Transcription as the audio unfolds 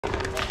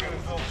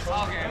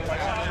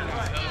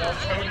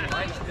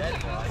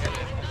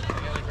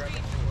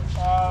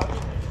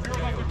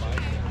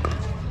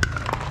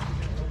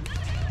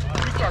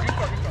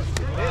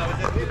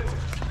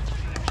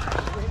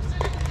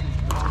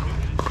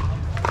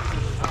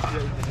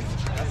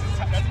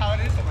That's how it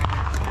is.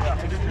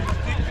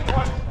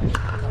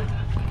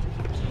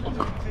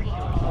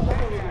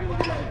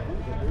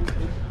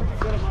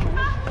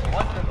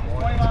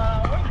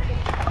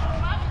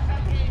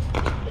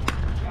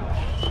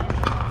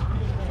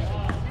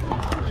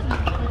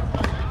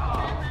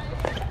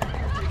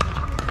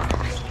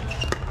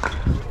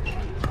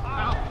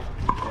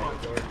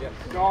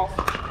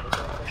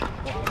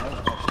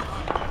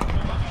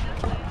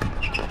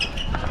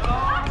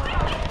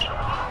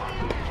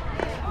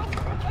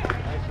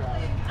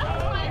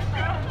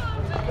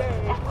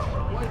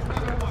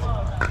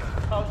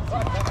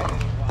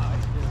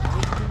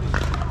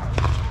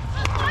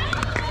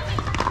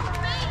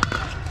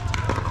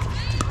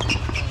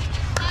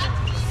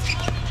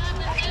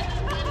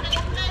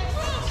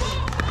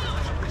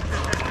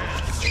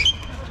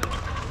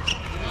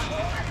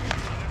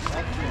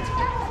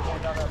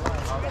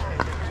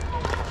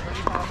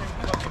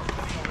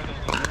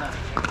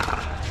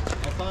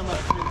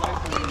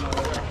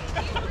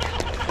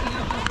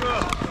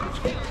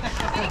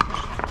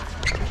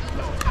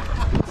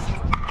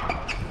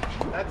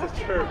 That's a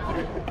chirp,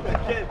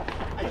 dude.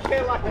 I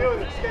can't lock in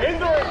with it.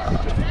 Into it!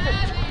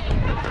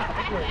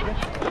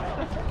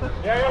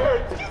 Yeah, it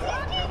hurts.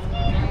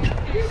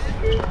 You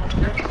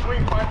have to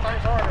swing 5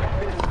 times harder.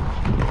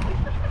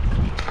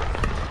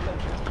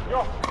 Yo.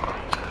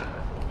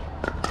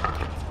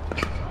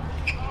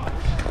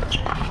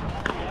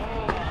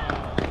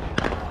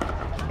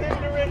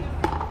 Into it.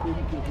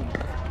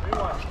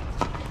 Rewind.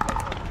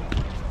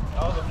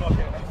 That was a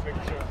fucking big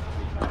chirp.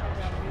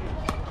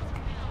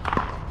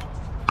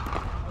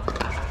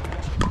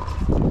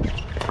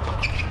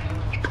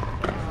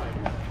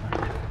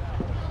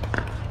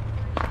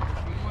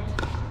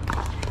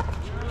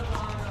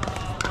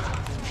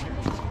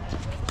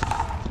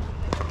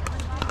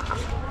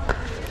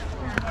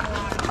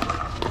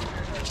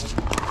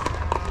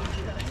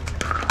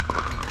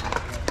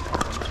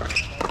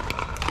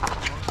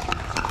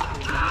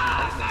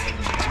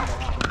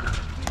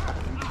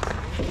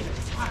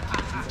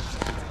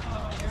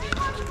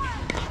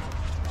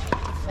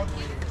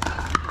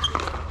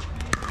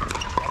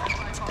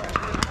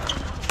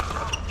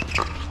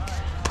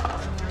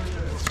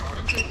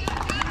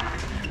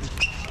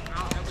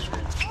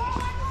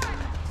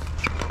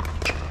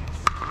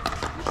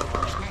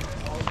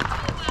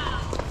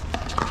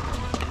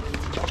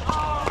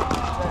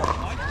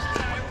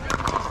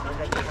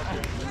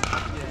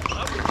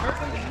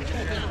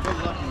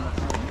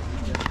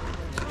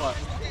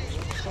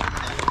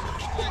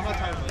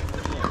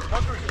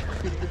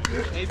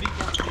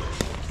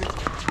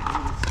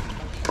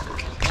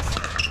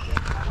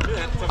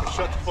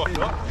 Shut the fuck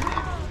up.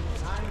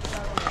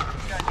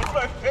 It's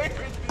my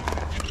favorite thing.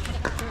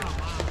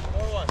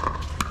 4-1.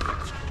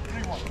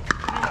 3-1.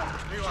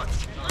 3-1. 3-1.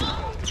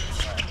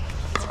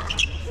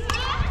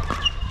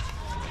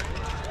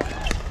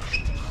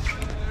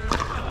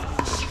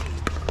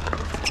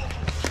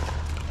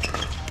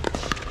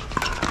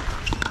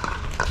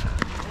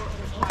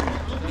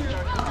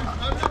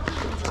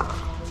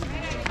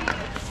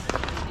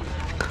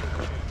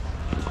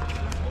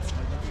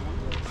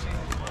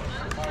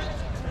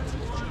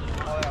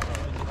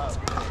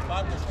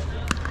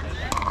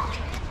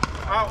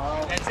 Out.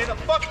 And say the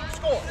fucking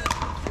score.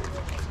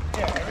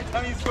 Yeah, every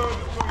time you score,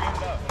 that's where we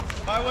end up.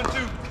 5-1-2.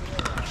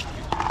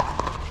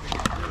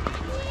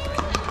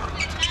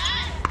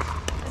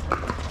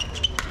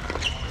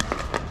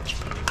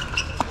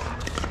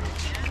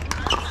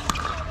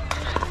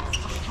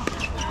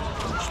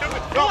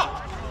 Stupid. Go.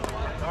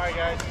 Alright,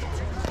 guys.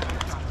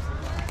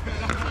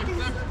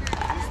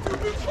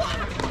 Stupid.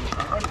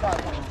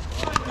 1-5.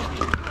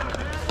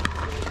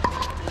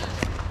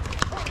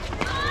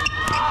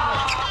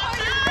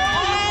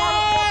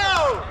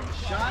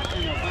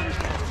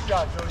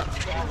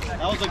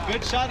 That was a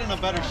good shot and a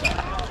better shot.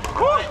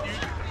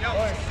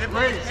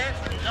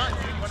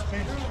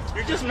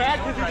 You're just mad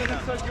because he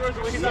doesn't suck yours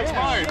the way he sucks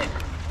mine.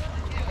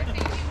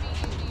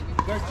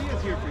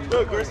 Garcia's here for you.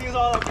 Look, Garcia's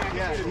all up there.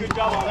 Yeah, Good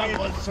job on that me.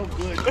 was so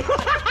good. If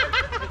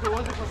it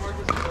wasn't for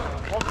Marcus,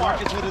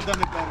 Marcus would have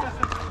done it better.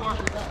 I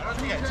don't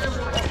think I touched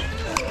it.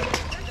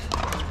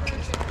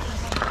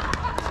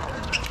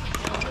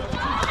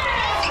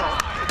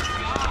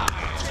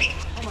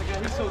 Oh my god,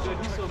 he's so good.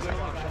 He's so good.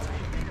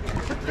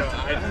 Oh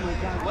my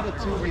god, what a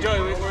two.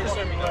 Joey, we're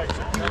serving right. We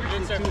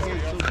did serve so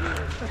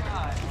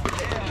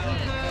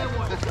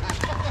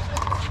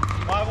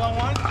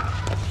 5-1-1?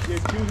 Your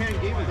two-hand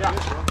game is good,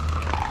 bro.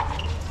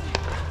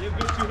 You have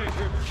good two-hand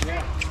grip.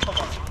 Yeah. Come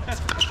on.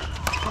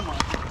 Come on.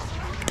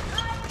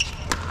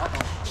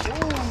 Uh-oh.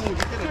 Ooh, he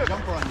did a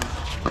jumper on you.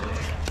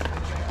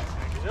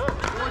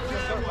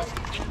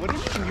 What do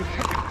you mean you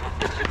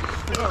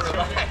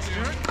Relax,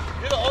 dude.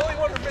 You're the only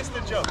one who missed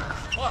the jump.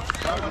 Fuck.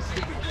 That was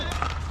stupid.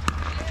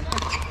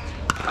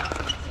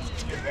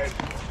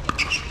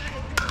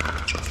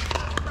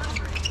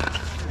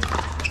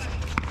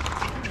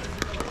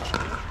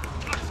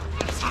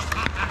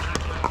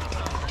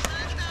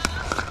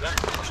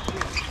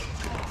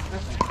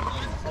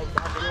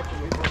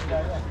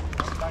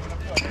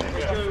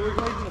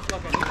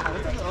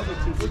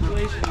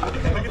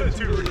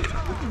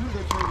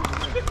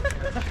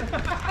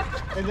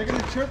 And they're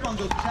gonna chirp on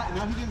the chat.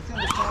 Now he didn't send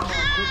the chat on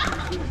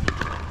good.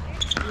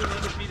 You went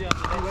undefeated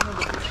after that. He went on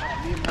the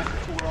me and Max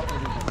were up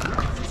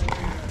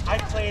everything. I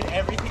played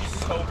everything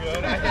so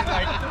good. I did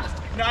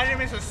like, no, I didn't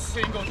miss a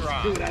single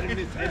drop. Dude, I didn't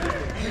miss anything.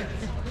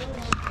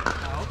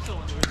 I hope so.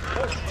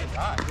 Oh my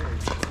god.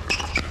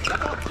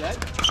 That's not dead.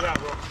 Yeah,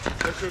 bro.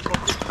 That's your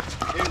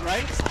Hey,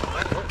 right?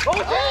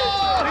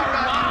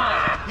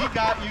 He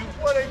got you.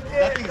 What a That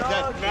get, thing's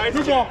dog. dead.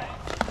 Nice ball.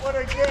 What a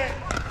get.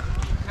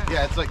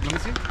 Yeah, it's like, let me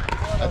see.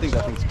 I think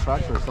that thing's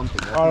cracked or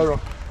something. I don't know.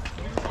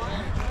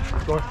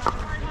 Score.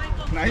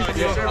 Nice.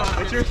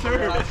 It's your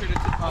serve.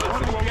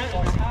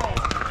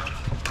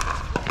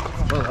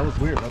 Well, that was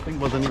weird. That thing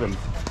wasn't even.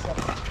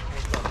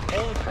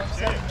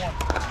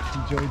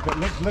 Joey, but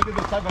look at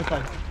the side by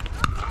side.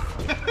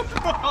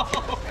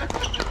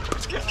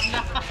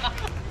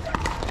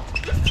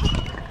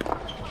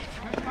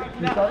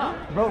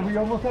 Bro, we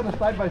almost had a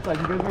side by side.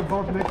 You guys were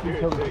both next to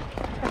each other.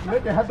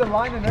 Look, it had the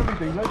line and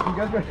everything. Look, you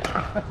guys were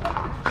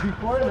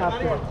before and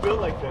after.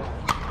 Built like this.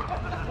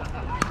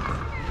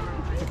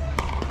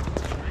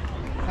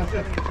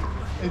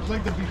 It's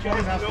like the before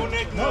and after. No,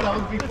 Nick, No, no. that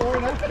was before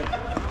and after.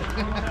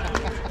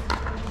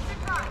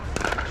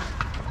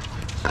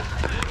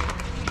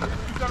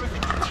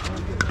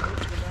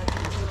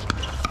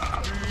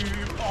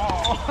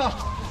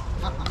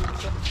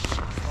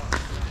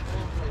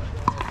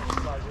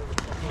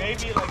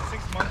 Maybe like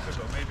 6 months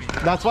ago, maybe.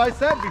 That's why I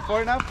said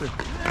before and after.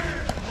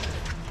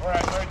 All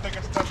right, let me take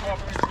a step up.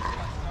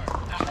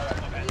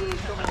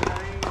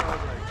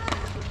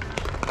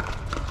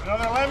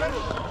 Another lemon?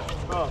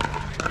 Oh.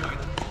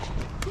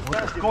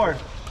 What's the score?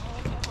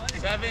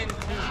 7-2.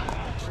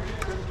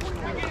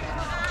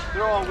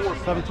 They're all war.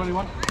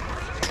 721.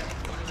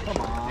 Come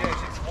on. Yeah,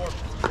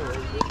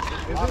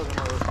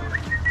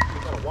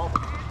 6-4.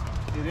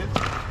 It is?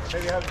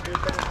 Maybe have to do it.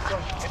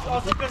 It's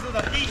also because of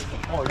the heat.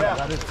 Oh yeah,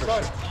 that is for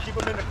Son, sure. keep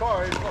them in the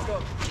car. He's fuck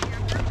up.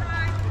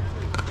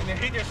 And the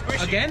heat, they're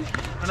squishy. Again?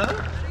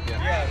 Another?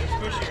 Yeah, they're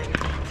squishy in the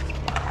heat.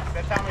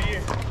 That time of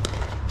year.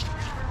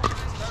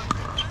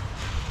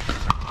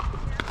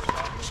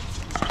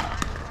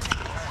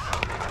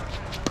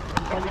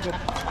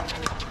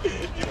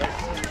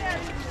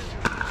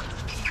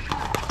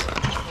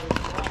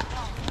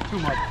 Too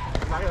much.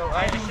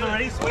 He was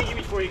already swinging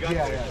before he got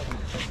Yeah, there. yeah.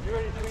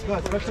 No,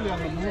 especially on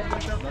the move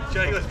like that.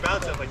 Sure, he was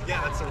bouncing. I'm like,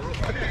 yeah, that's the rule.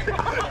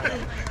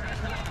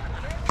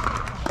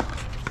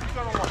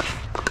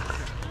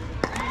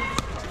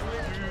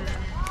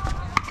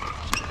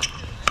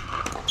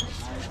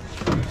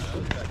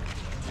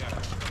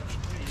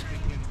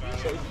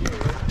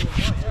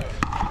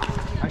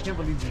 I can't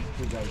believe these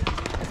two guys.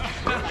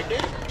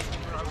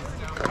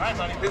 All right,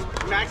 buddy.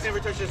 Max never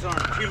touched his arm.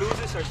 If he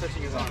loses, starts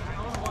touching his arm.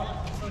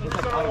 It's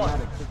like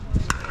automatic.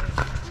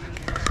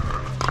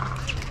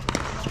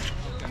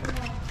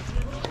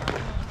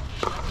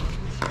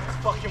 It's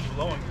fucking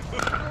blowing. I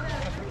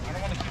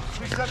don't want to keep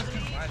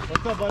 3-7.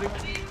 What's up, buddy?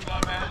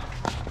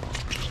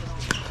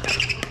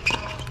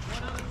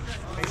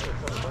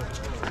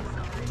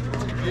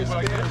 This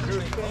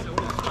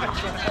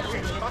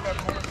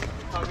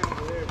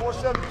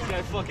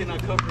guy fucking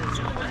not covering.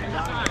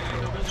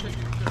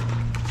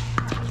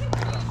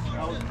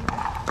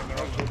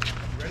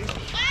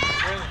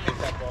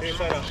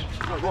 Inside out.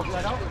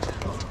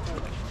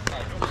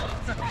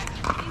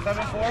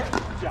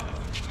 7-4? Yeah.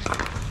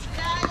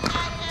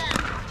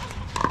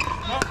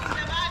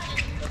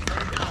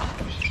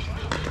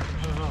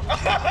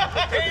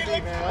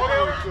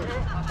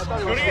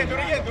 Do it again, do it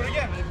again, do it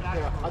again.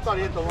 Yeah, I thought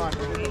he hit the line. You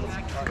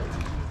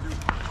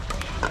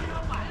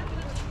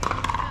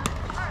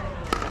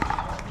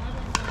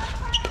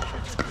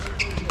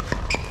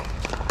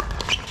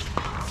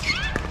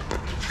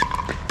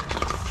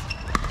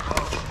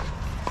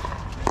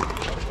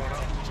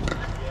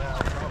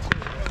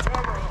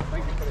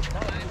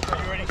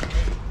ready?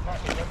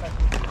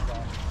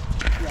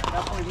 Yeah,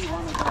 that's why he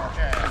wanted that.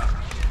 Yeah.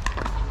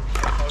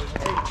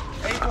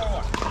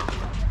 8-4-1.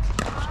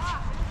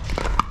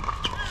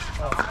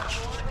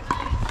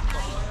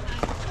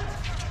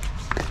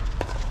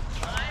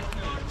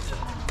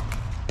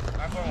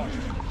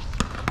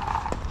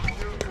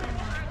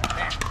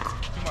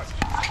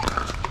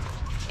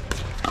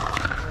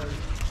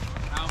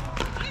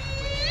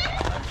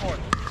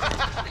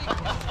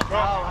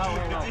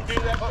 Did you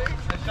hear that thing?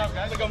 Nice job,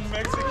 guys. Like a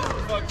Mexican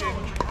fucking.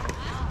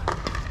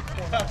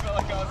 I felt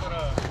like I was in a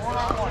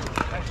 4-on-1.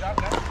 Nice job,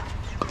 guys.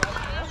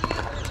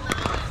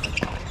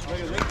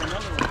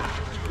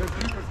 They're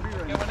 3 for 3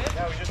 right now.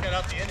 Yeah, we just got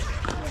out the inning.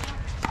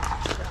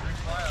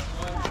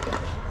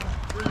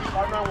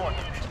 5-9-1.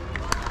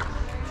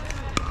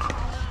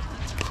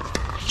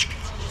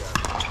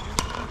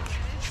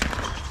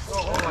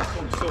 Oh, I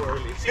swung so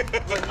early. See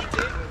what he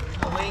did?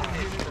 Laying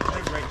his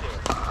leg right there.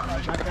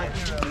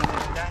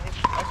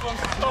 I swung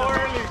so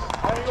early.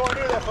 I didn't go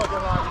near that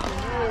fucking line.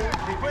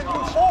 He went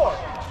through 4.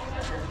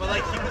 But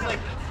like, he was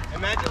like,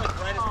 imagine like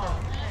right as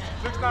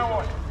perfect.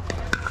 6-9-1.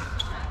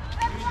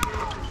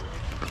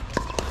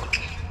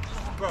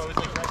 Bro, it was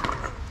like right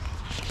there.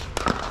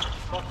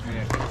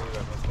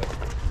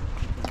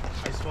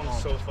 I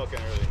so fucking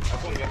early.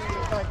 That's one gets me.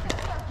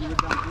 You were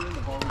down here and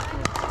the ball was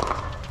good.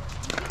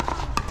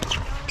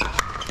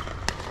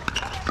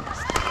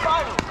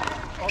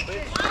 Oh,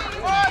 bitch.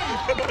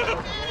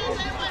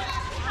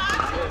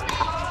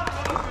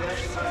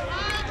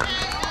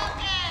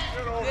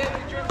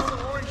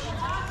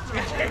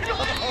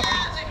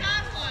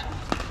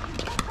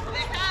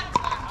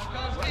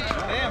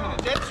 Damn, in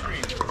the jet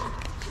stream.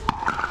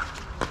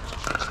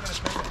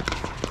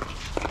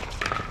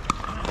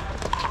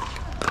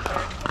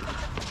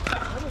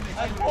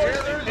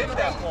 Hit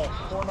that ball.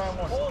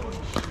 491.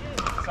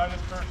 Sign it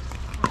first.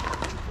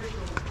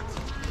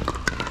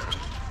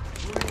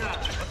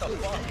 What the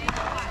fuck?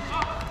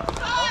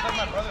 I was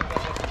my brother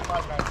does it.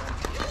 5'9".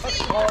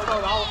 Oh no,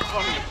 that was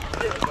funny.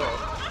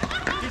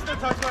 He still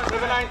talks about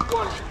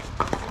 791.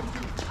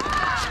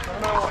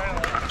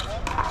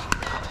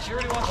 791. She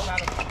already wants to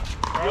battle.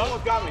 You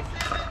almost got me.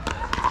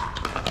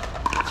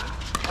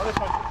 Oh, this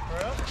one. For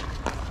real?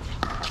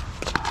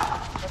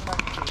 That's my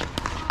team.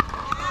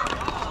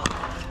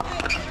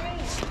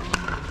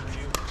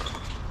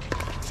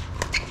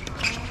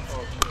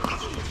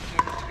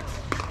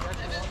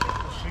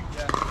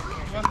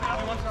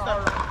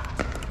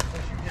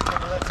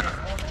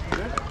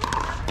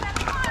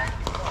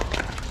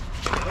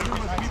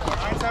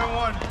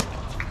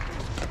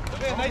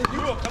 Nice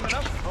duo coming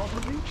up. How old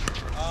is he? 13.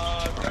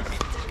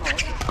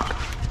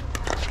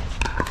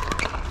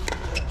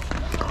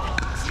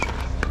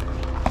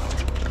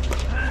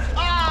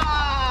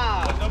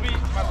 Ah! They'll be,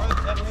 my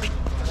brother's definitely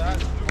that.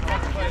 Super fun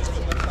to play. So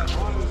that's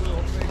not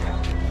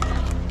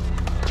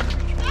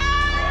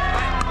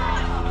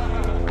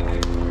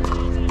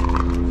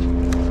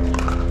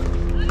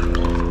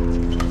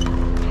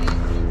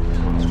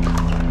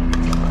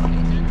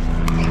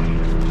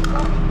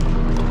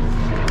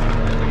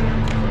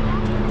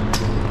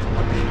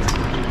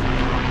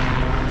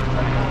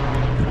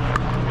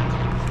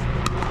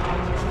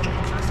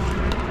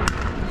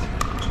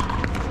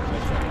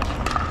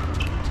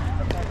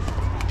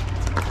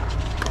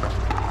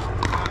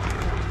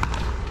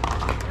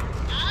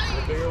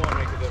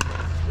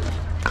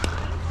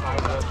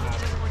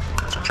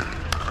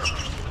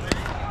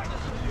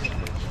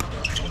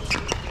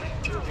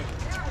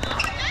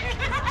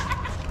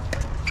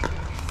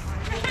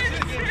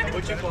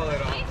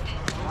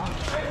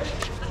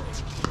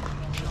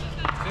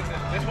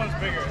this one's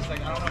bigger. It's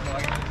like, I don't know if I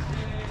like it.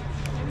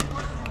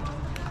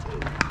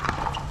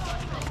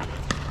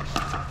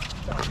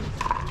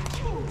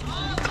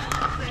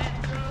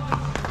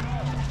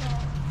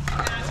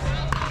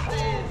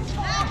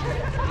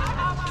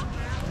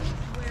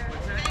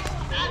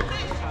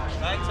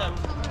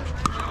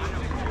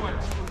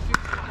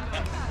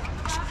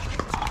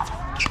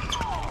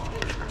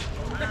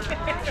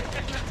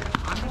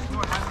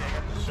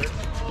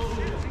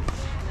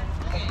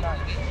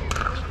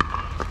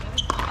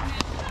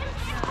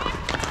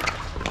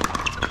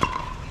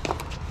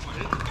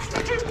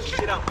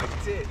 Shit out my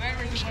tit.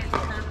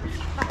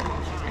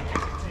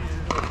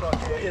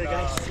 Yeah, the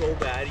guy's so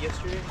bad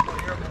yesterday.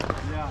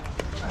 Yeah.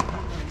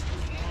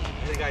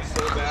 The guy's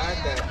so bad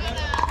that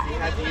he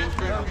had to use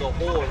the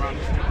hole around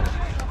his neck.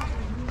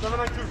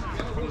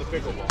 792 From the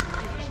pickleball.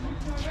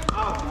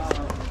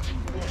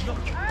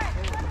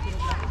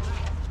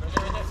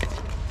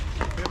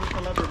 Favorite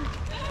celebrity.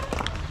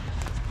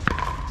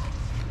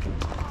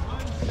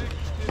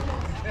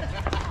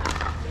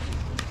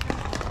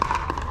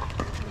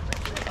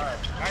 Alright,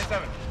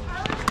 9-7.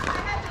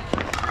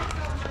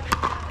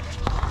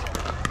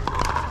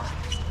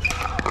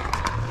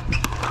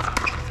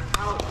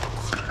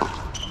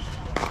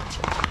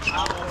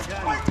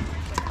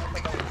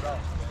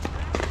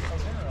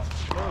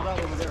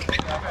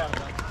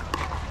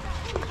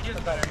 Here's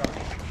a better go.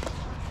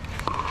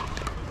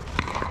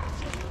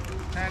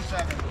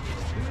 10-7.